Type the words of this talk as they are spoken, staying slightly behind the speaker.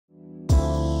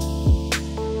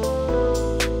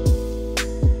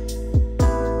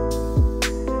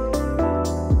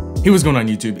Hey, what's going on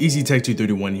YouTube?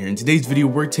 EasyTech231 here. In today's video,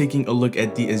 we're taking a look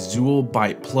at the Azulle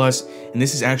Byte Plus, and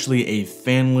this is actually a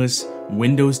fanless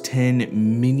Windows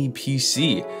 10 mini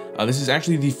PC. This is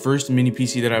actually the first mini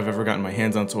PC that I've ever gotten my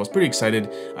hands on, so I was pretty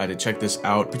excited to check this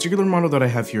out. The particular model that I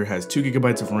have here has 2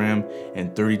 GB of RAM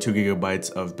and 32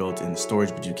 GB of built-in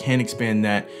storage, but you can expand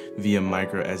that via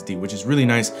micro SD, which is really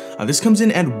nice. This comes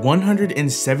in at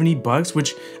 $170,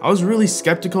 which I was really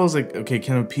skeptical. I was like, okay,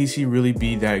 can a PC really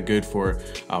be that good for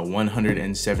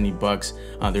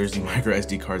 $170? There's the micro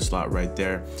SD card slot right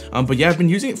there. But yeah, I've been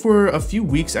using it for a few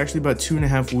weeks, actually about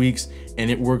 2.5 weeks,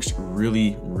 and it works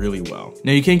really well.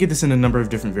 Now you can get this in a number of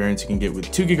different variants. You can get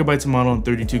with 2 GB of model and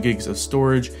 32 gigs of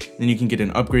storage. Then you can get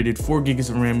an upgraded 4 gigs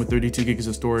of RAM with 32 gigs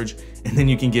of storage, and then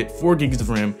you can get 4 gigs of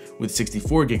RAM with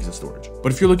 64 gigs of storage.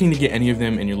 But if you're looking to get any of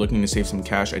them and you're looking to save some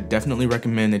cash, I definitely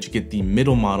recommend that you get the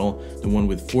middle model, the one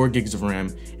with 4 gigs of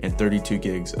RAM and 32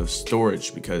 gigs of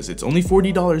storage, because it's only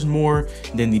 $40 more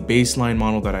than the baseline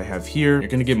model that I have here. You're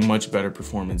gonna get much better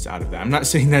performance out of that. I'm not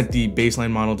saying that the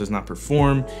baseline model does not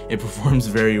perform. It performs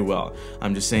very well.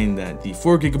 I'm just saying that the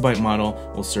 4 GB model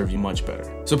will serve you much better.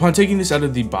 So upon taking this out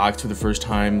of the box for the first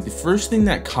time, the first thing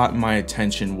that caught my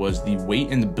attention was the weight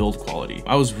and the build quality.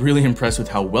 I was really impressed with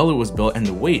how well it was built, and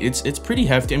the weight, it's pretty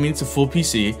hefty. I mean, it's a full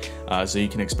PC, so you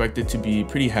can expect it to be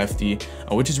pretty hefty,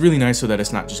 which is really nice so that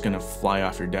it's not just gonna fly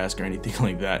off your desk or anything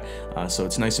like that. So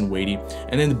it's nice and weighty.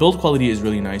 And then the build quality is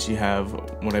really nice. You have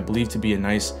what I believe to be a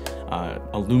nice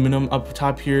aluminum up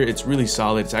top here. It's really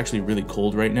solid. It's actually really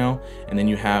cold right now. And then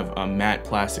you have matte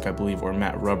plastic, I believe, or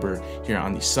matte rubber here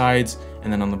on the sides.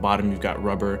 And then on the bottom, you've got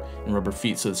rubber and rubber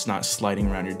feet, so it's not sliding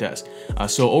around your desk.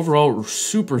 So overall,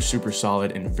 super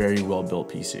solid and very well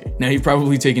built PC. Now you've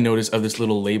probably taken notice of this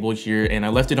little label here, and I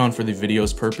left it on for the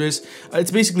video's purpose. It's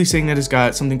basically saying that it's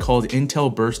got something called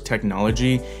Intel Burst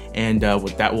technology, and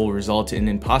what that will result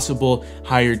in possible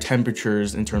higher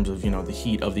temperatures in terms of, you know, the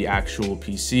heat of the actual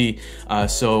PC.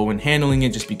 So when handling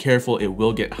it, just be careful. It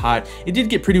will get hot. It did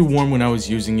get pretty warm when I was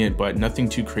using it, but nothing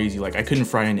too crazy. Like, I couldn't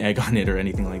fry an egg on it or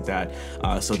anything like that.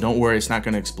 So don't worry, it's not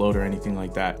going to explode or anything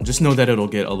like that. Just know that it'll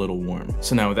get a little warm.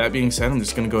 So now with that being said, I'm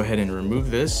just going to go ahead and remove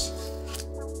this.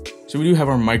 So we do have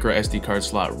our micro SD card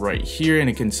slot right here, and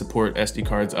it can support SD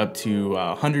cards up to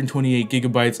 128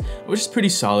 gigabytes, which is pretty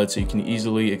solid, so you can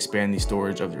easily expand the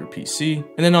storage of your PC.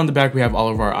 And then on the back, we have all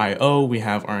of our I/O. We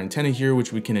have our antenna here,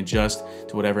 which we can adjust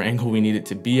to whatever angle we need it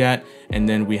to be at. And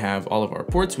then we have all of our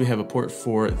ports. We have a port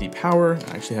for the power.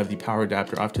 I actually have the power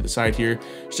adapter off to the side here.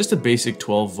 It's just a basic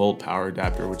 12-volt power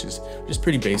adapter, which is just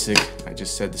pretty basic. I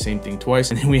just said the same thing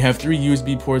twice. And then we have 3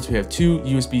 USB ports. We have 2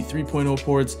 USB 3.0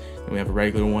 ports, and we have a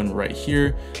regular one right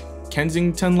here.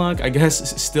 Kensington lock, I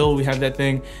guess. Still, we have that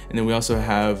thing. And then we also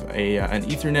have an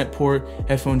Ethernet port,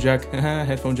 headphone jack,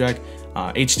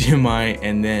 HDMI,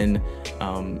 and then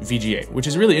VGA, which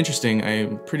is really interesting.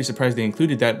 I'm pretty surprised they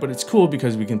included that, but it's cool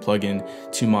because we can plug in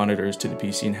 2 monitors to the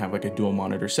PC and have like a dual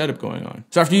monitor setup going on.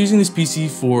 So after using this PC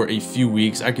for a few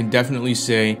weeks, I can definitely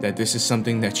say that this is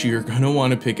something that you're gonna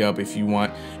want to pick up if you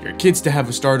want your kids to have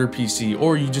a starter PC,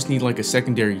 or you just need like a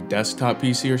secondary desktop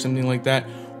PC or something like that.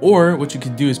 Or what you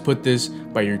could do is put this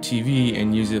by your TV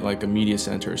and use it like a media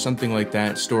center or something like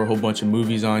that. Store a whole bunch of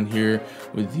movies on here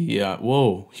with the,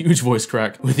 whoa, huge voice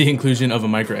crack, with the inclusion of a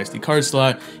micro SD card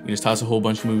slot. You can just toss a whole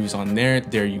bunch of movies on there.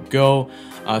 There you go.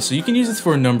 So you can use this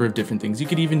for a number of different things. You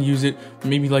could even use it for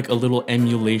maybe like a little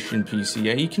emulation PC.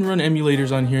 Yeah, you can run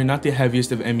emulators on here, not the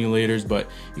heaviest of emulators, but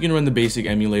you can run the basic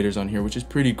emulators on here, which is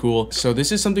pretty cool. So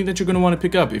this is something that you're gonna wanna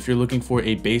pick up if you're looking for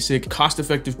a basic,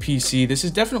 cost-effective PC. This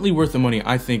is definitely worth the money,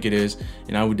 I think it is,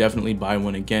 and I would definitely buy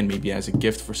one again, maybe as a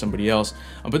gift for somebody else.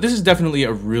 But this is definitely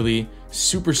a really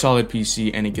super solid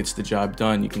PC, and it gets the job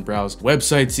done. You can browse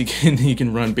websites, you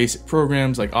can run basic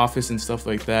programs like Office and stuff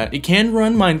like that. It can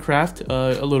run Minecraft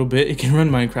a little bit. It can run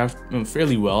Minecraft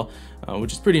fairly well,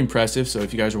 which is pretty impressive. So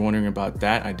if you guys are wondering about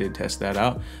that, I did test that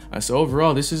out. So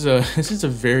overall, this is a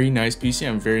very nice PC.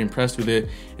 I'm very impressed with it,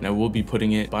 and I will be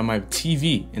putting it by my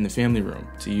TV in the family room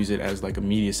to use it as like a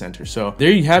media center. So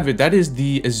there you have it. That is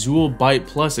the Azulle Byte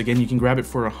Plus. Again, you can grab it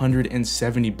for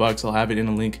 $170. I'll have it in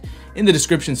a link in the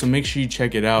description, so make sure you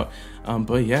check it out.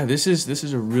 But yeah, this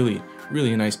is a really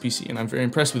nice PC, and I'm very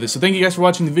impressed with it. So thank you guys for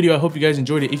watching the video. I hope you guys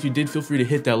enjoyed it. If you did, feel free to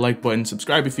hit that like button,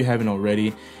 subscribe if you haven't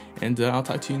already, and I'll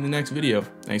talk to you in the next video.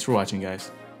 Thanks for watching,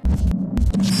 guys.